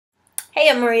Hey,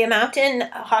 I'm Maria Mountain,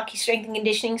 a hockey strength and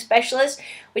conditioning specialist,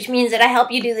 which means that I help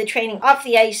you do the training off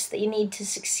the ice that you need to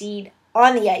succeed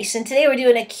on the ice. And today we're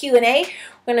doing a Q&A.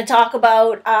 We're going to talk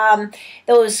about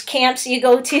those camps you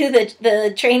go to,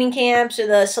 the training camps or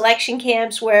the selection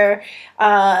camps where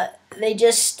they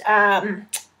just, burn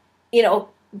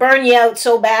you out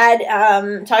so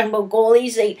bad. Talking about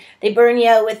goalies, they burn you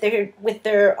out with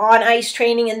their on-ice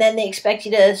training, and then they expect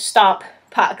you to stop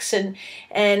pucks, and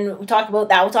we'll talk about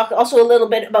that. We'll talk also a little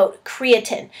bit about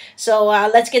creatine. So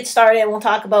let's get started, and we'll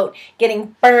talk about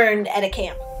getting burned at a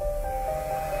camp.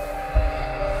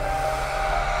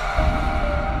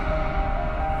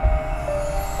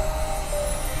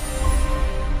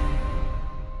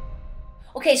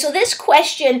 Okay, so this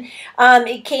question,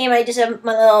 it came, I just have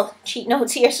my little cheat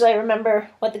notes here so I remember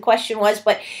what the question was,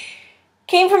 but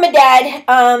came from a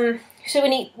dad. So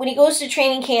when he goes to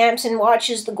training camps and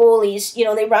watches the goalies,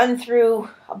 they run through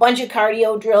a bunch of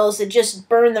cardio drills that just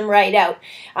burn them right out.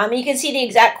 You can see the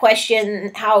exact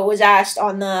question, how it was asked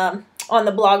on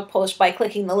the blog post by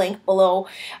clicking the link below.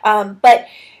 But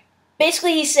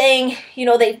basically he's saying,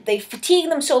 they fatigue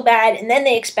them so bad and then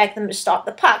they expect them to stop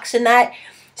the pucks, and that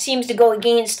seems to go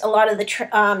against a lot of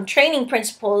the training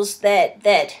principles that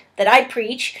I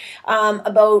preach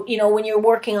about, when you're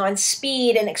working on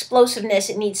speed and explosiveness,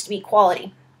 it needs to be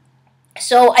quality.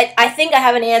 So I think I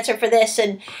have an answer for this,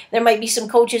 and there might be some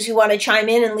coaches who want to chime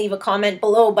in and leave a comment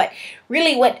below, but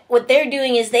really what they're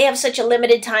doing is they have such a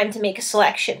limited time to make a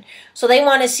selection. So they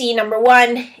want to see, number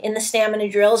one, in the stamina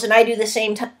drills, and I do the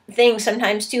same thing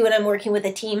sometimes too when I'm working with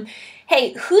a team,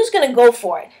 hey, who's going to go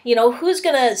for it? Who's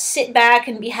going to sit back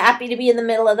and be happy to be in the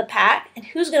middle of the pack, and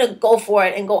who's going to go for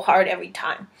it and go hard every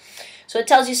time? So it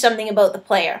tells you something about the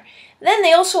player. Then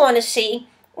they also want to see,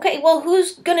 okay, well,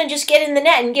 who's going to just get in the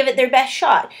net and give it their best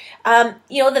shot?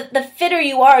 The fitter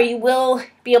you are, you will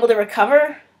be able to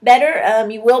recover better.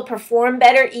 You will perform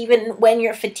better even when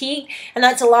you're fatigued, and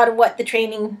that's a lot of what the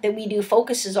training that we do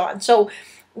focuses on. So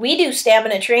we do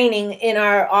stamina training in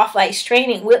our off-ice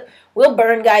training. We'll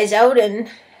burn guys out, and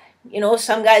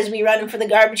some guys we run them for the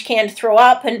garbage can to throw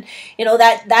up, and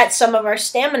that's some of our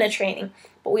stamina training.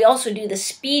 But we also do the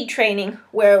speed training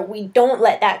where we don't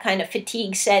let that kind of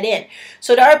fatigue set in.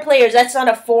 So to our players, that's not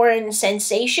a foreign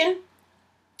sensation.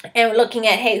 And we're looking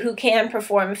at, hey, who can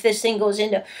perform? If this thing goes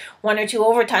into 1 or 2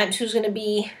 overtimes, who's going to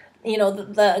be,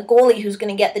 the goalie who's going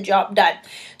to get the job done?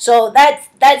 So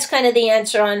that's kind of the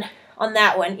answer on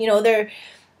that one.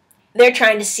 They're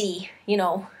trying to see,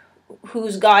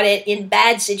 who's got it in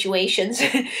bad situations,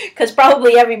 because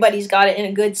probably everybody's got it in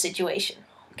a good situation.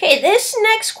 Okay, this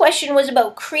next question was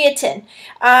about creatine.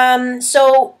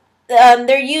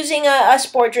 They're using a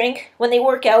sport drink when they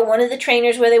work out. One of the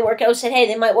trainers where they work out said, hey,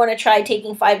 they might want to try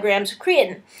taking 5 grams of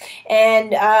creatine.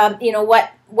 And,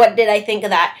 what did I think of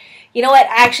that? You know what?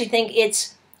 I actually think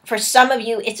for some of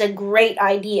you, it's a great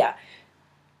idea.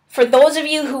 For those of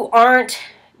you who aren't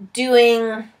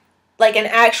doing like an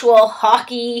actual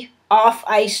hockey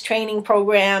off-ice training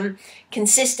program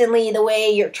consistently the way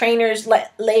your trainers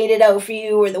laid it out for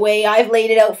you, or the way I've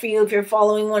laid it out for you if you're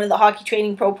following one of the hockey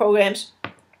training pro programs.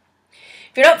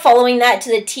 If you're not following that to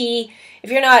the T,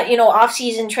 if you're not,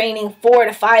 off-season training 4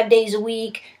 to 5 days a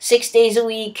week, 6 days a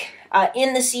week,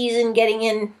 in the season, getting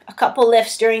in a couple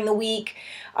lifts during the week,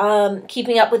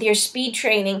 keeping up with your speed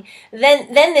training,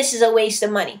 then this is a waste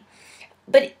of money.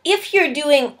 But if you're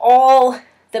doing all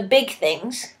the big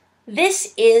things,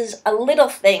 this is a little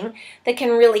thing that can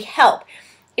really help.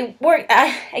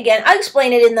 Again, I'll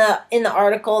explain it in the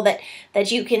article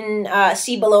that you can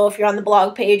see below if you're on the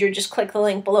blog page, or just click the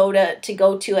link below to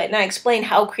go to it. And I explain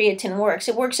how creatine works.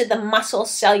 It works at the muscle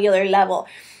cellular level.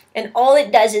 And all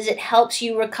it does is it helps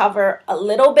you recover a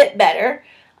little better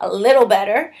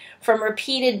from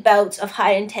repeated bouts of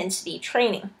high intensity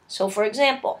training. So for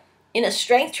example, in a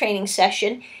strength training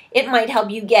session, it might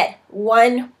help you get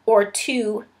 1 or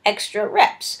 2 extra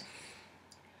reps.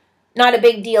 Not a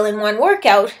big deal in one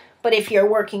workout, but if you're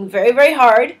working very, very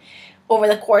hard over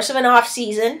the course of an off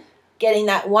season, getting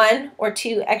that 1 or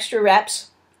 2 extra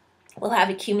reps will have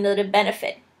a cumulative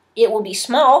benefit. It will be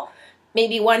small,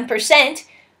 maybe 1%,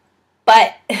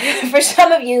 but for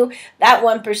some of you, that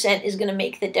 1% is going to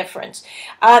make the difference.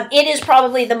 It is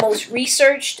probably the most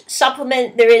researched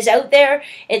supplement there is out there.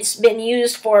 It's been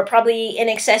used for probably in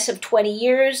excess of 20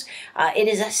 years. It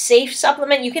is a safe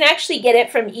supplement. You can actually get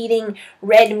it from eating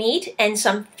red meat and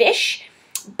some fish,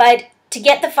 but to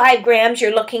get the 5 grams,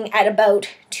 you're looking at about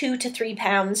 2 to 3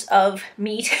 pounds of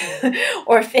meat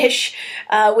or fish,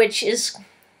 which is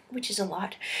a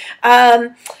lot.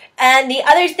 And the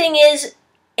other thing is,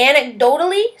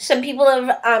 Anecdotally, some people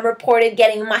have reported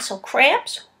getting muscle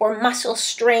cramps or muscle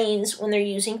strains when they're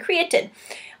using creatine.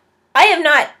 I have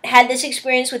not had this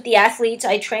experience with the athletes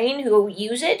I train who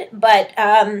use it, but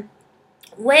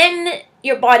when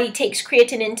your body takes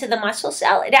creatine into the muscle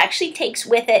cell, it actually takes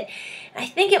with it, I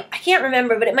can't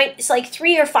remember, but it's like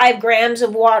 3 or 5 grams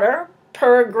of water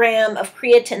per gram of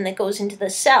creatine that goes into the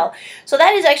cell. So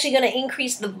that is actually going to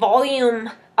increase the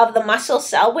volume of the muscle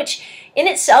cell, which in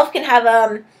itself can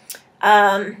have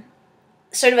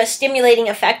sort of a stimulating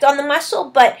effect on the muscle,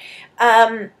 but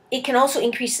it can also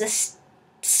increase the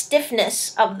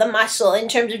stiffness of the muscle in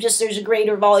terms of just there's a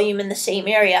greater volume in the same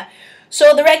area.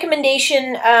 So the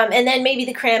recommendation, and then maybe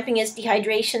the cramping is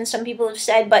dehydration, some people have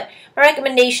said, but my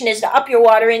recommendation is to up your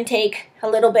water intake a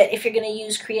little bit if you're going to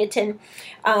use creatine.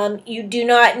 You do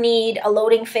not need a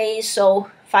loading phase, so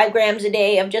 5 grams a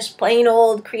day of just plain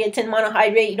old creatine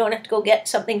monohydrate. You don't have to go get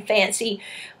something fancy.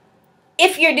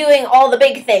 If you're doing all the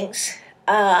big things,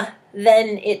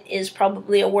 then it is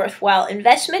probably a worthwhile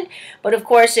investment. But of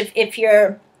course, if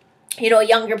you're a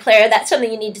younger player, that's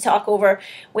something you need to talk over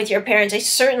with your parents.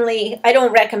 I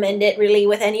don't recommend it really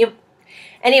with any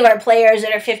of our players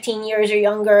that are 15 years or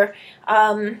younger.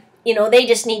 They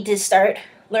just need to start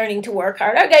learning to work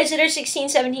hard. Our guys that are 16,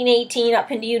 17, 18,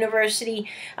 up into university,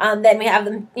 then we have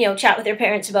them, chat with their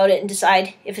parents about it and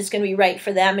decide if it's going to be right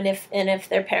for them and if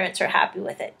their parents are happy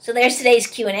with it. So there's today's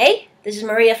Q&A. This is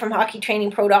Maria from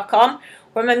HockeyTrainingPro.com,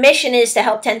 where my mission is to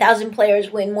help 10,000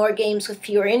 players win more games with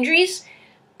fewer injuries,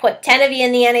 put 10 of you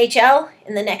in the NHL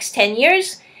in the next 10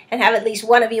 years, and have at least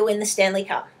one of you win the Stanley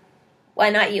Cup.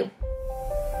 Why not you?